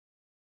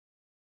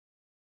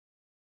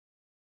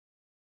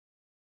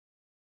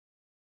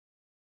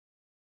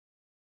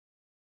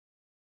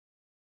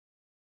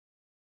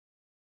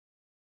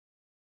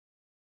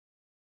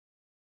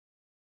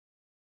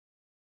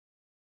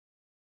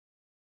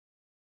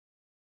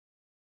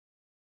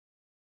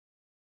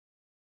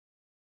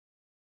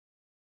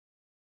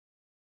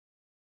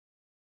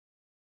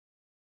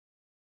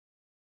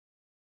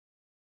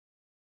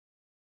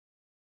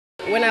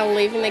when I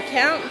live in the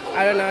camp,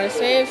 I don't know how to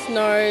swim.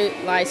 No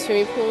like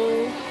swimming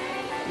pool,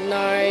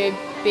 no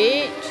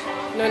beach,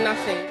 no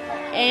nothing.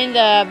 In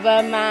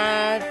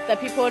Burma, the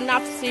people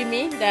not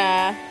swimming.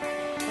 The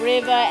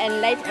river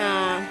and lake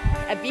are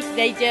a big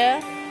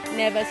danger.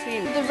 Never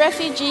swim. The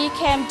refugee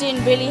camp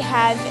didn't really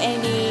have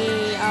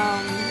any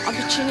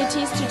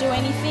opportunities to do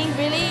anything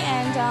really,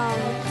 and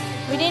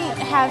we didn't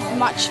have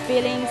much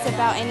feelings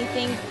about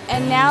anything.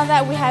 And now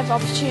that we have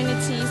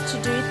opportunities to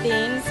do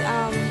things,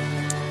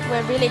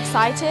 we're really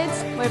excited.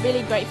 We're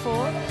really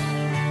grateful.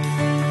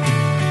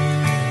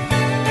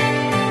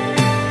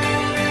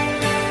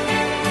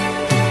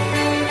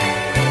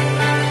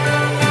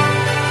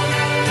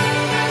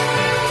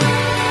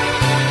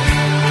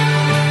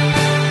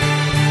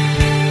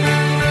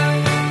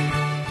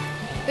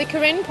 The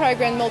Karen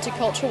program,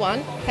 multicultural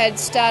one, had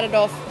started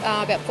off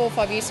about 4 or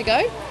 5 years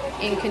ago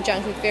in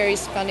conjunction with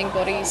various funding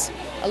bodies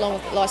along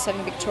with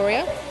Lifesaving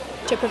Victoria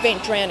to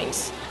prevent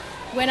drownings.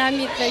 When I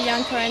meet the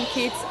young Karen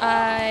kids,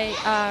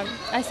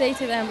 I say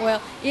to them,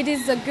 well, it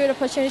is a good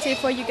opportunity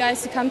for you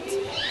guys to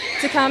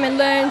come and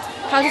learn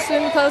how to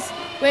swim, because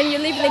when you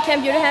live in the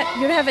camp you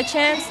don't have a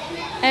chance,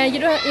 and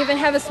you don't even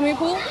have a swimming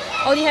pool.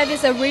 All you have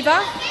is a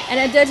river, and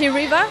a dirty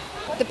river.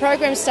 The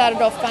program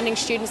started off funding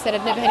students that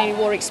had never had any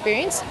water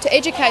experience to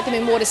educate them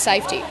in water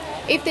safety.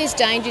 If there's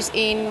dangers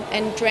in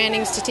and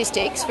drowning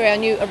statistics for our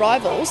new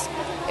arrivals,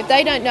 if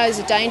they don't know there's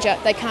a danger,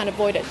 they can't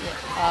avoid it.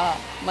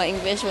 My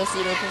English was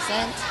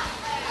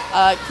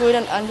 0%.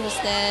 Couldn't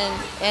understand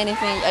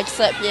anything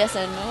except yes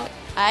and no.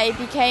 I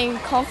became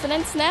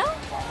confident now.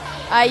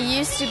 I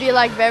used to be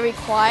like very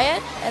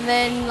quiet, and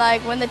then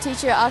like when the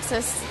teacher asks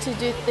us to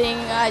do thing,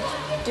 I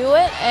do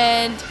it,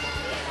 and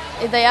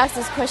if they ask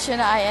this question,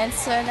 I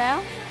answer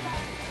now.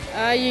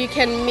 You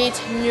can meet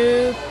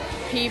new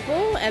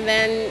people, and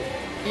then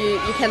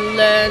you can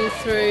learn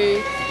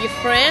through your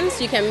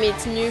friends. You can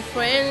meet new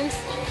friends,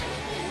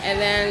 and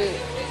then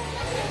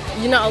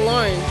you're not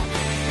alone.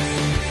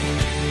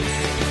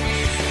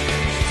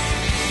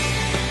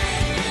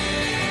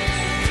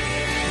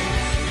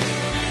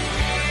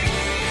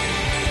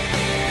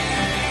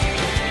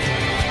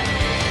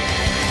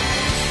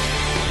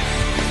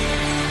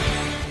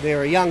 There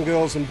are young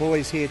girls and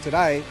boys here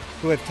today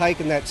who have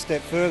taken that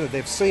step further.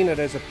 They've seen it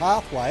as a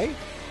pathway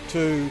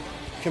to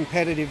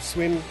competitive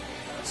swim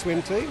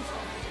teams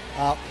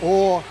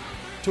or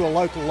to a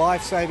local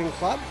life-saving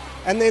club,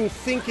 and then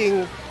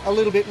thinking a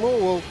little bit more,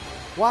 well,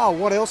 wow,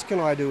 what else can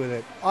I do with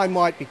it? I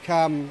might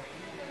become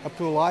a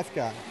pool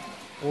lifeguard,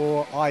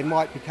 or I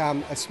might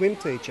become a swim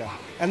teacher.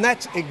 And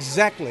that's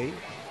exactly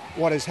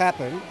what has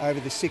happened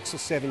over the 6 or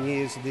 7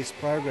 years of this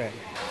program.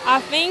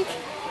 I think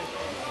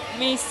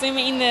me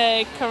swimming in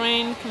the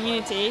Korean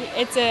community,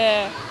 it's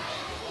a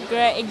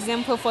great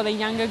example for the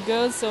younger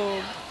girls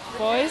or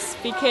boys,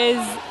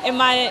 because it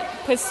might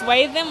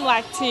persuade them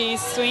like to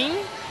swim.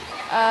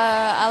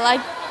 I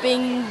like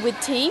being with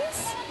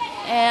teams,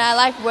 and I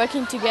like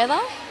working together.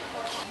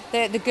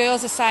 The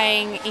girls are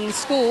saying in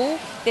school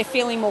they're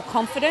feeling more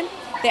confident,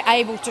 they're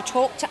able to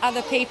talk to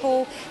other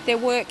people, their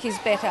work is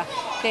better,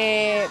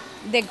 their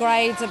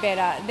grades are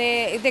better,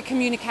 their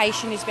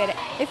communication is better.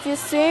 If you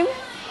swim,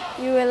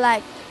 you will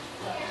like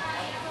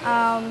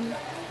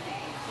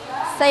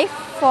safe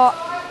for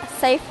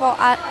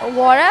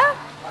water,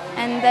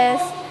 and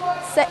there's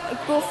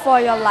good for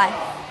your life.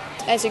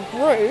 As it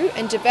grew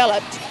and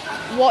developed,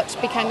 what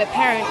became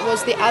apparent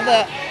was the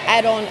other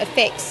add-on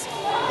effects,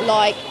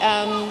 like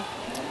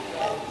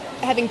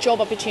having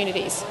job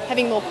opportunities,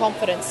 having more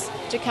confidence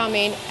to come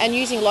in, and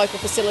using local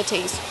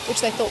facilities, which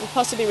they thought were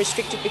possibly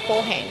restricted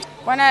beforehand.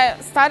 When I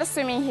started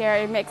swimming here,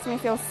 it makes me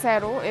feel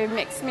settled. It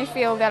makes me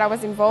feel that I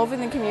was involved in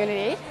the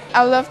community.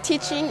 I love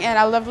teaching and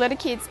I love little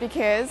kids,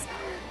 because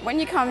when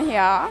you come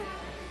here,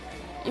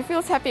 you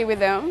feel happy with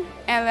them.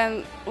 And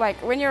then like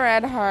when you're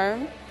at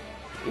home,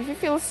 if you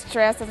feel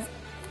stressed and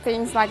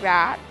things like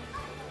that,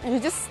 you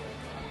just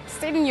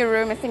sit in your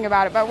room and think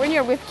about it. But when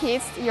you're with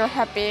kids, you're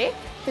happy.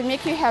 They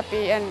make you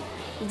happy, and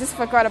you just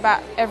forgot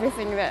about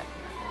everything that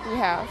you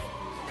have.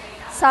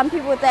 Some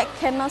people that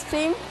cannot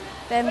swim,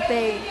 then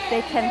they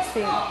can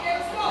swim.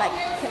 Like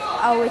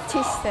I will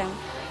teach them.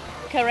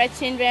 Correct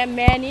children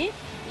many,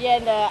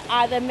 and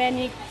other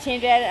many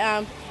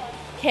children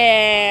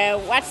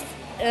can watch.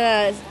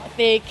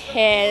 They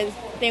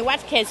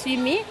can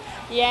swim me,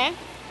 yeah.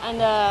 And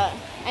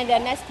the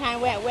next time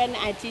when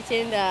I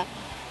teaching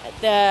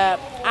the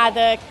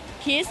other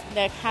kids,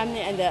 they come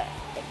and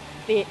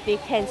they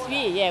can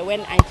swim. Yeah,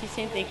 when I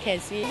teaching, they can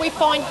swim. We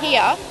find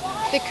here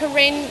the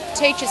Karen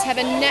teachers have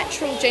a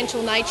natural,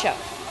 gentle nature,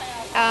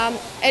 and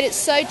it's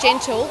so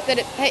gentle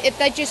that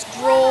they just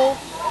draw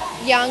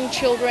young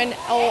children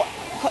or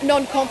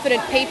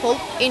non-confident people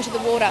into the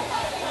water.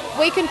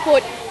 We can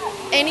put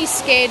any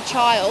scared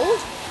child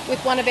with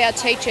one of our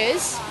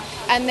teachers,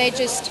 and they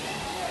just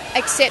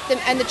accept them,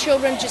 and the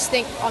children just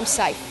think, I'm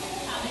safe.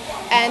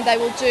 And they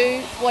will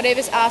do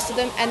whatever's asked of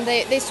them, and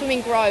their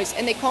swimming grows,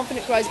 and their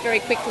confidence grows very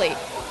quickly.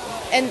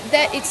 And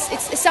that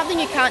it's something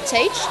you can't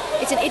teach.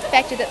 It's an it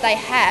factor that they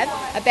have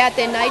about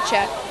their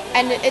nature,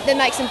 and it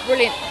makes them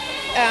brilliant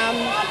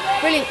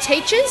brilliant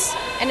teachers,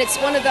 and it's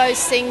one of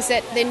those things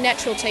that they're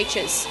natural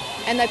teachers,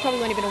 and they probably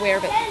weren't even aware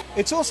of it.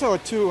 It's also a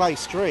two-way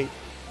street.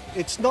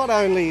 It's not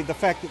only the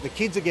fact that the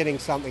kids are getting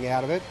something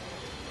out of it.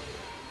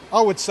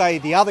 I would say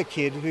the other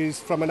kid who's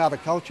from another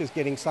culture is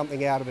getting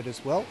something out of it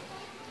as well.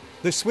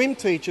 The swim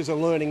teachers are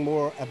learning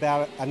more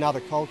about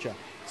another culture.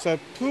 So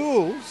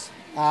pools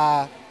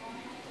are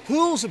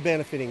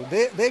benefiting.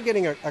 They're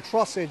getting a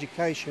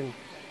cross-education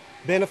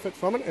benefit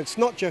from it. It's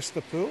not just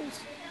the pools,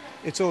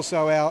 it's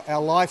also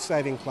our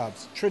life-saving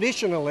clubs.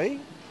 Traditionally,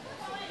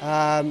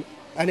 an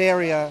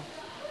area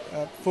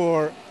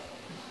for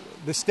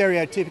the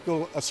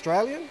stereotypical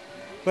Australian,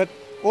 but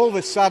all of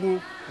a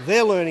sudden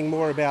they're learning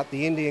more about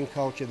the Indian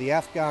culture, the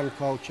Afghan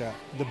culture,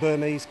 the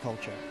Burmese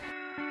culture.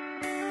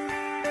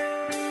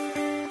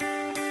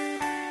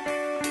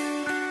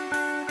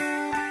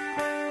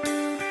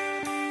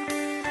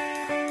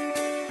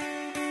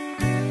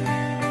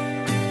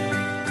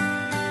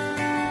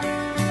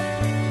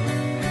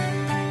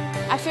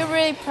 I feel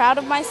really proud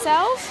of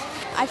myself.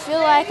 I feel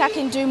like I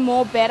can do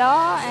more better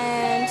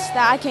and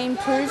that I can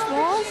improve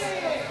more.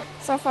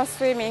 So for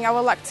swimming, I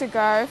would like to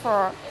go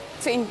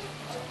to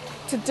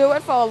do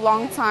it for a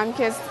long time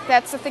because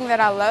that's the thing that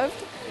I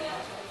loved.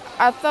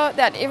 I thought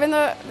that even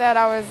if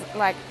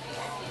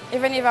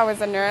I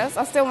was a nurse,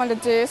 I still want to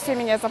do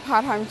swimming as a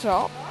part-time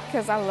job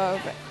because I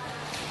love it.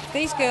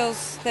 These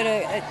girls that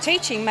are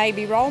teaching may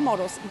be role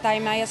models. They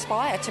may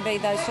aspire to be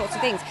those sorts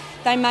of things.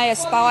 They may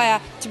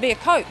aspire to be a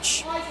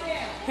coach.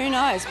 Who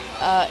knows?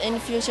 In the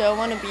future, I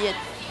want to be a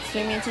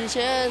swimming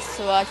teacher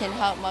so I can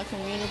help my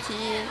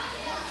community.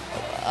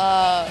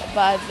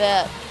 By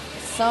that,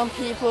 some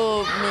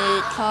people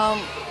may come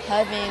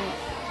having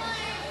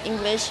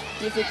English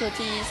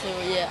difficulties, so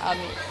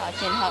I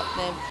can help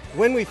them.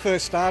 When we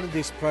first started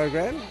this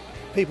program,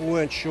 people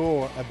weren't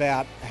sure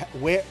about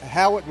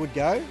how it would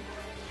go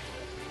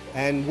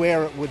and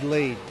where it would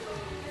lead.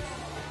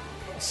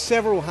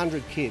 Several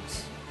hundred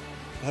kids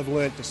have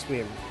learnt to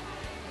swim.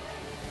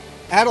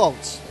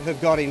 Adults have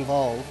got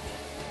involved,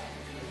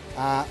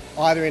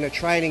 either in a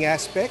training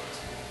aspect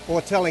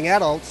or telling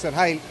adults that,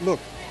 hey, look,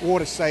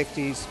 water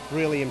safety is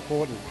really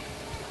important.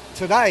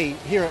 Today,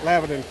 here at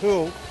Laverton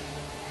Pool,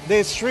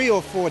 there's 3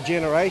 or 4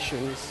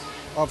 generations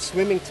of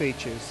swimming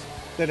teachers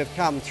that have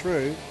come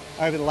through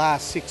over the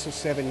last 6 or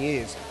 7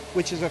 years,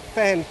 which is a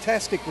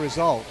fantastic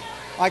result.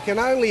 I can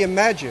only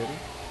imagine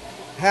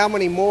how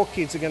many more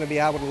kids are going to be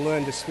able to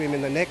learn to swim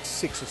in the next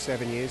 6 or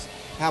 7 years,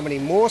 how many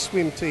more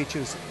swim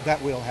teachers that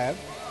we'll have,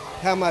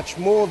 how much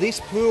more this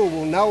pool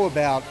will know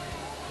about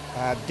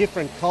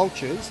different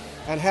cultures,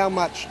 and how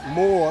much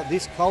more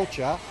this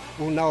culture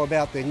will know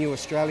about their new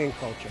Australian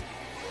culture.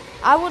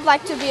 I would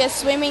like to be a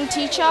swimming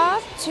teacher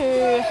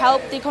to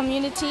help the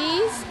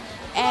communities,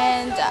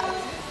 and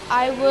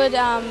I would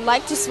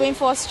like to swim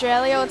for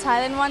Australia or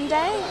Thailand one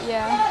day.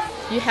 Yeah.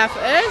 You have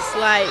us,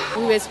 like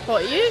we will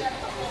support you.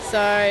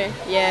 So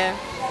yeah,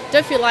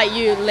 don't feel like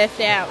you left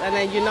out and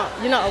then you're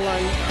not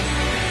alone.